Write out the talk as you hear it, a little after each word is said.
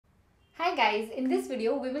Hi guys, in this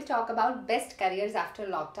video we will talk about best careers after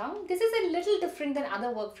lockdown. This is a little different than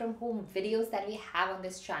other work from home videos that we have on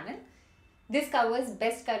this channel. This covers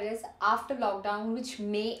best careers after lockdown which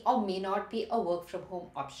may or may not be a work from home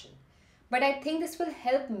option. But I think this will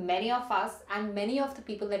help many of us and many of the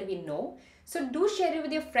people that we know. So do share it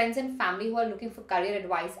with your friends and family who are looking for career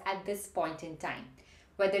advice at this point in time.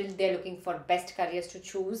 Whether they're looking for best careers to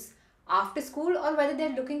choose after school or whether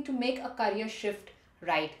they're looking to make a career shift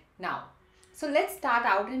right now. So let's start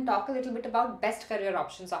out and talk a little bit about best career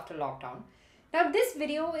options after lockdown. Now this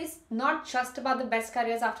video is not just about the best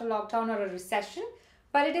careers after lockdown or a recession,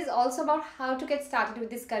 but it is also about how to get started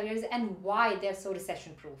with these careers and why they're so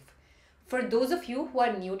recession proof. For those of you who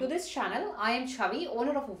are new to this channel, I am Chavi,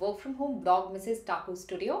 owner of a work from home blog Mrs. Taku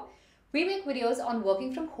Studio. We make videos on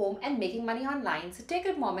working from home and making money online, so take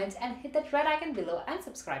a moment and hit that red icon below and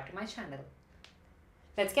subscribe to my channel.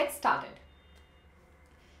 Let's get started.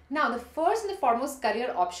 Now, the first and the foremost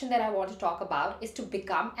career option that I want to talk about is to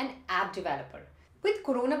become an app developer. With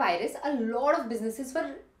coronavirus, a lot of businesses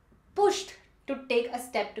were pushed to take a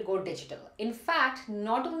step to go digital. In fact,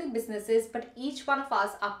 not only businesses, but each one of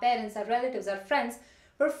us, our parents, our relatives, our friends,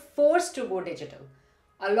 were forced to go digital.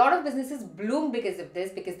 A lot of businesses bloomed because of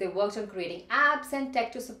this, because they worked on creating apps and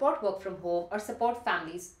tech to support work from home or support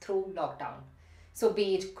families through lockdown. So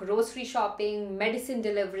be it grocery shopping, medicine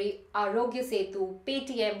delivery, Arogya Setu,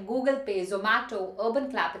 Paytm, Google Pay, Zomato,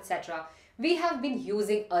 Urban Clap, etc. We have been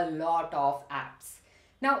using a lot of apps.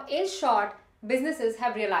 Now, in short, businesses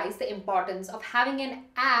have realized the importance of having an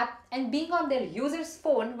app and being on their user's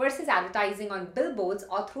phone versus advertising on billboards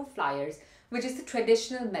or through flyers, which is the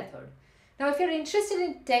traditional method. Now, if you're interested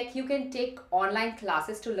in tech, you can take online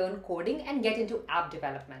classes to learn coding and get into app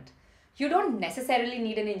development. You don't necessarily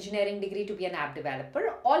need an engineering degree to be an app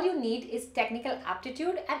developer. All you need is technical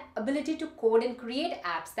aptitude and ability to code and create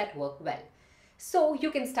apps that work well. So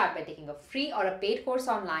you can start by taking a free or a paid course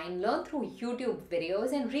online, learn through YouTube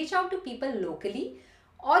videos and reach out to people locally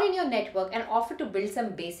or in your network and offer to build some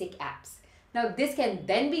basic apps. Now this can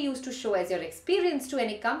then be used to show as your experience to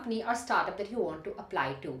any company or startup that you want to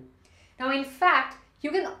apply to. Now in fact, you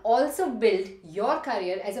can also build your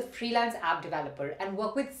career as a freelance app developer and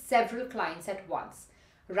work with several clients at once.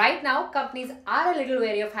 Right now, companies are a little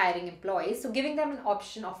wary of hiring employees, so giving them an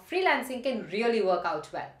option of freelancing can really work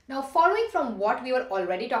out well. Now, following from what we were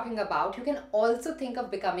already talking about, you can also think of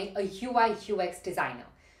becoming a UI UX designer.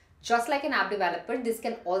 Just like an app developer, this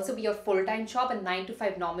can also be your full-time job, a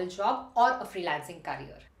 9-to-5 normal job, or a freelancing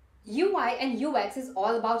career. UI and UX is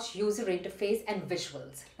all about user interface and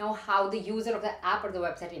visuals. Now, how the user of the app or the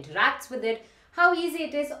website interacts with it, how easy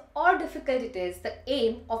it is or difficult it is, the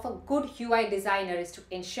aim of a good UI designer is to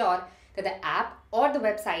ensure that the app or the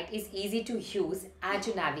website is easy to use and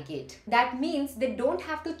to navigate. That means they don't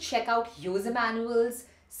have to check out user manuals,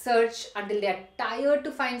 search until they're tired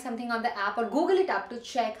to find something on the app or Google it up to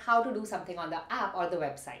check how to do something on the app or the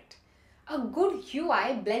website. A good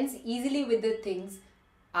UI blends easily with the things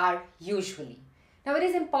are usually. Now it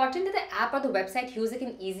is important that the app or the website user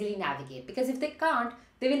can easily navigate, because if they can't,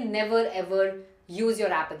 they will never ever use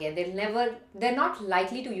your app again. They're not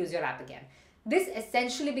likely to use your app again. This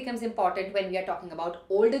essentially becomes important when we are talking about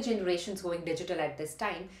older generations going digital at this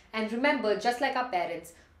time. And remember, just like our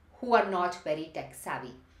parents who are not very tech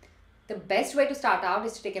savvy. The best way to start out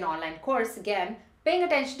is to take an online course, again, paying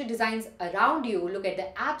attention to designs around you, look at the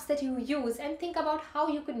apps that you use and think about how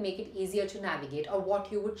you could make it easier to navigate or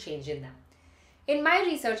what you would change in them. In my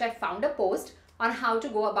research, I found a post on how to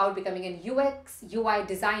go about becoming an UX UI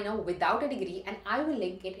designer without a degree, and I will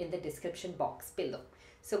link it in the description box below.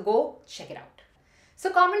 So go check it out.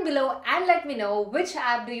 So comment below and let me know which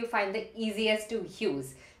app do you find the easiest to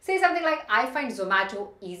use. Say something like, I find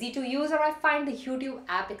Zomato easy to use, or I find the YouTube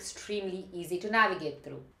app extremely easy to navigate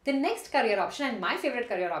through. The next career option, and my favorite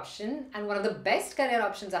career option, and one of the best career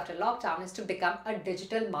options after lockdown, is to become a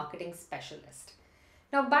digital marketing specialist.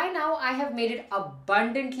 Now, by now, I have made it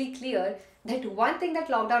abundantly clear that one thing that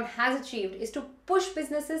lockdown has achieved is to push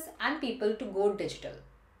businesses and people to go digital.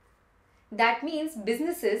 That means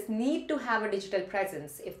businesses need to have a digital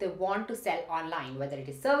presence if they want to sell online, whether it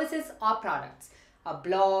is services or products. A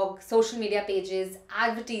blog, social media pages,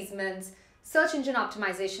 advertisements, search engine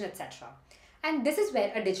optimization, etc. And this is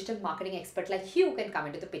where a digital marketing expert like you can come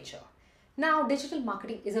into the picture. Now, digital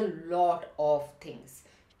marketing is a lot of things.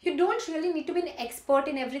 You don't really need to be an expert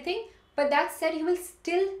in everything, but that said, you will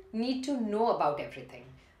still need to know about everything,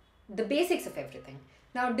 the basics of everything.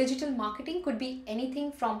 Now, digital marketing could be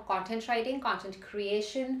anything from content writing, content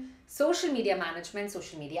creation, social media management,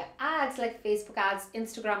 social media ads like Facebook ads,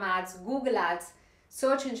 Instagram ads, Google ads,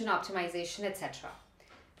 search engine optimization, etc.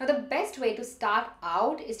 Now, the best way to start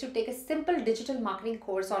out is to take a simple digital marketing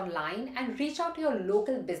course online and reach out to your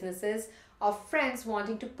local businesses or friends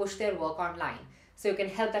wanting to push their work online. So you can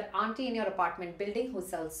help that auntie in your apartment building who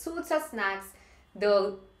sells sweets or snacks,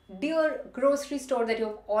 the dear grocery store that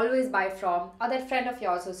you always buy from, or that friend of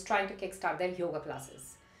yours who's trying to kickstart their yoga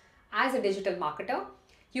classes. As a digital marketer,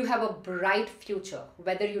 you have a bright future,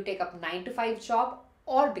 whether you take up 9 to 5 job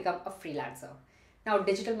or become a freelancer. Now,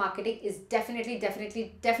 digital marketing is definitely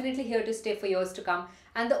here to stay for years to come.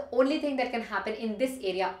 And the only thing that can happen in this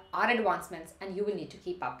area are advancements, and you will need to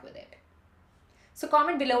keep up with it. So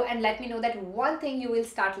comment below and let me know that one thing you will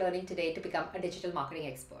start learning today to become a digital marketing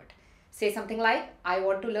expert. Say something like, I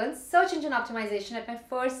want to learn search engine optimization at my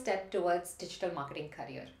first step towards digital marketing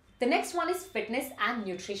career. The next one is fitness and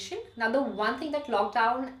nutrition. Now, the one thing that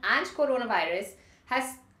lockdown and coronavirus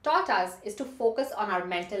has taught us is to focus on our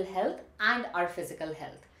mental health and our physical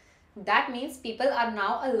health. That means people are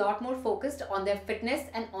now a lot more focused on their fitness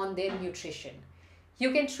and on their nutrition.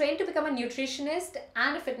 You can train to become a nutritionist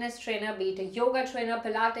and a fitness trainer, be it a yoga trainer,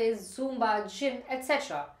 Pilates, Zumba, gym,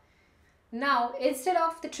 etc. Now, instead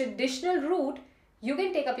of the traditional route, you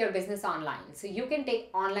can take up your business online. So you can take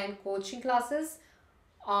online coaching classes,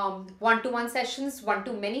 one-to-one sessions,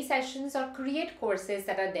 one-to-many sessions, or create courses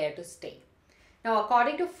that are there to stay. Now,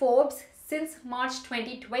 according to Forbes, since March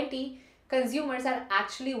 2020, consumers are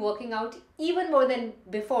actually working out even more than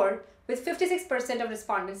before, with 56% of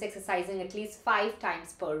respondents exercising at least 5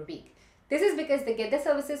 times per week. This is because they get the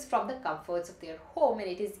services from the comforts of their home and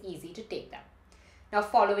it is easy to take them. Now,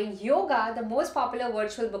 following yoga, the most popular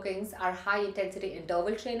virtual bookings are high-intensity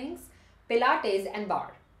interval trainings, Pilates, and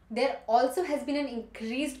bar. There also has been an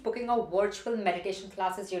increased booking of virtual meditation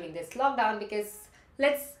classes during this lockdown because,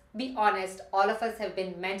 let's be honest, all of us have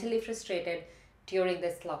been mentally frustrated during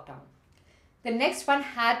this lockdown. The next one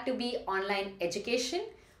had to be online education.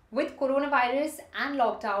 With coronavirus and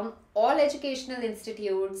lockdown, all educational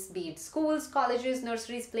institutes, be it schools, colleges,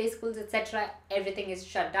 nurseries, play schools, etc., everything is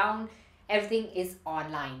shut down. Everything is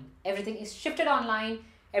online. Everything is shifted online.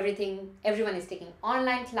 Everyone is taking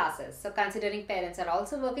online classes. So considering parents are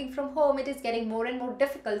also working from home, it is getting more and more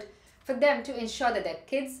difficult for them to ensure that their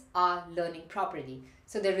kids are learning properly.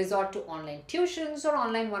 So they resort to online tuitions or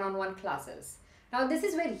online one-on-one classes. Now, this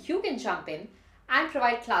is where you can jump in and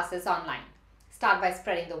provide classes online. Start by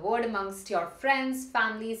spreading the word amongst your friends,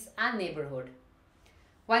 families, and neighborhood.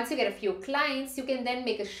 Once you get a few clients, you can then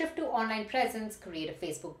make a shift to online presence, create a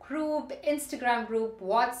Facebook group, Instagram group,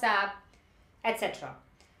 WhatsApp, etc.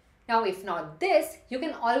 Now, if not this, you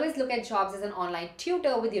can always look at jobs as an online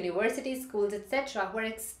tutor with universities, schools, etc. who are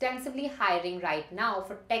extensively hiring right now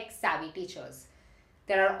for tech-savvy teachers.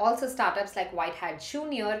 There are also startups like White Hat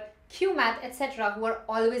Junior, QMath, etc. who are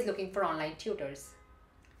always looking for online tutors.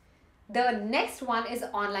 The next one is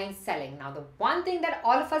online selling. Now, the one thing that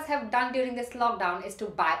all of us have done during this lockdown is to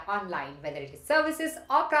buy online. Whether it is services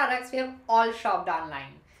or products, we have all shopped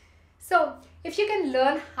online. So, if you can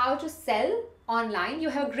learn how to sell online, you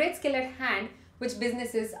have a great skill at hand which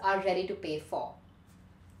businesses are ready to pay for.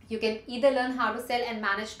 You can either learn how to sell and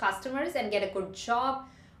manage customers and get a good job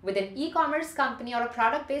with an e-commerce company or a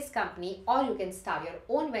product-based company, or you can start your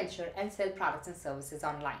own venture and sell products and services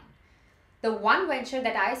online. The one venture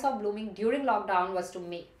that I saw blooming during lockdown was to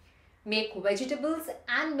make vegetables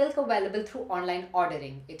and milk available through online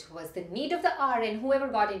ordering. It was the need of the hour and whoever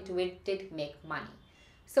got into it did make money.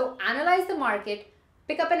 So analyze the market,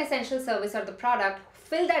 pick up an essential service or the product,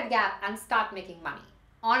 fill that gap and start making money.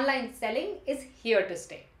 Online selling is here to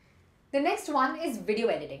stay. The next one is video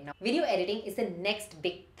editing. Now, video editing is the next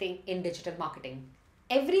big thing in digital marketing.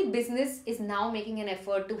 Every business is now making an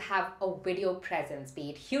effort to have a video presence, be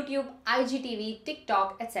it YouTube, IGTV,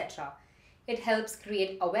 TikTok, etc. It helps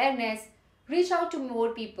create awareness, reach out to more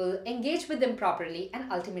people, engage with them properly,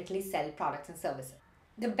 and ultimately sell products and services.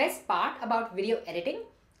 The best part about video editing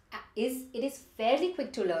is it is fairly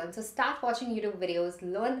quick to learn, so start watching YouTube videos,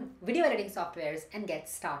 learn video editing softwares, and get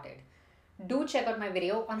started. Do check out my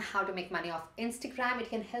video on how to make money off Instagram. It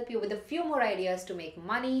can help you with a few more ideas to make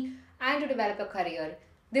money and to develop a career.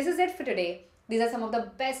 This is it for today. These are some of the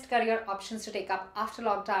best career options to take up after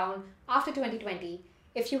lockdown, after 2020.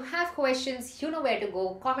 If you have questions, you know where to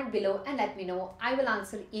go. Comment below and let me know. I will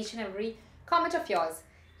answer each and every comment of yours.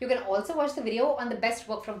 You can also watch the video on the best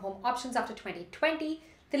work from home options after 2020.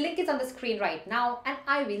 The link is on the screen right now and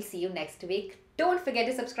I will see you next week. Don't forget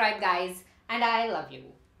to subscribe, guys, and I love you.